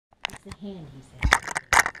It's the hand, he said.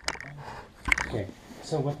 Okay,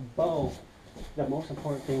 so with bow, the most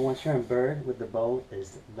important thing once you're in bird with the bow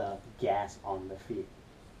is the gas on the feet.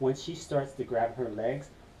 Once she starts to grab her legs,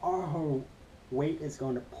 all her weight is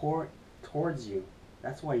going to pour towards you.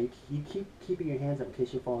 That's why you keep keeping your hands up in case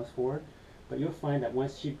she falls forward. But you'll find that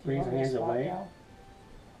once she brings her hands away,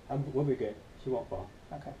 we'll be good. She won't fall.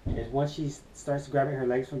 Okay. Is once she starts grabbing her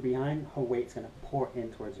legs from behind, her weight's going to pour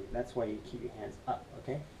in towards you. That's why you keep your hands up,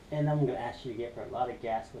 okay? And I'm going to ask you to give her a lot of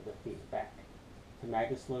gas with the feet back. To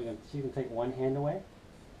Magda slowly, she's going to take one hand away.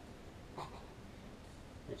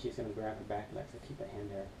 And she's going to grab her back legs. So keep that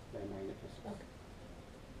hand there. Very magnificent. Okay.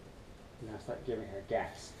 Now start giving her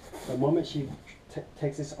gas. The moment she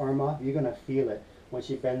takes this arm off, you're going to feel it. When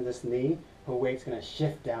she bends this knee, her weight's going to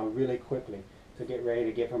shift down really quickly. So get ready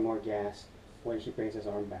to give her more gas when she brings his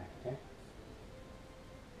arm back, okay?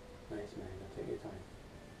 Nice, man. Take your time.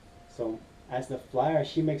 So as the flyer,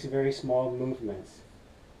 she makes very small movements.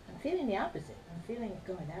 I'm feeling the opposite. I'm feeling it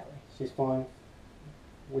going that way. She's falling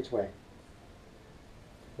which way?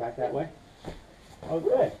 Back that way? Oh,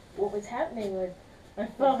 good. What was happening was I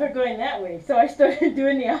felt her going that way, so I started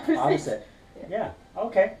doing the opposite. Opposite. Yeah.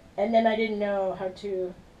 Okay. And then I didn't know how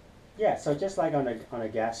to. Yeah. So just like on a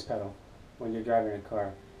gas pedal, when you're driving a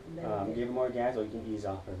car, give more gas, or you can ease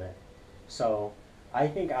off of it. So I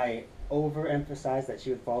think I overemphasized that she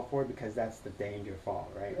would fall forward because that's the danger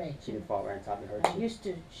fall, right? Right. She would fall right on top of her. I'm used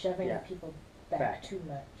to shoving people back too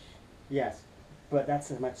much. Yes, but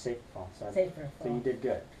that's a much safer fall. So Safer fall. So you did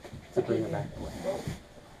good to bring her back.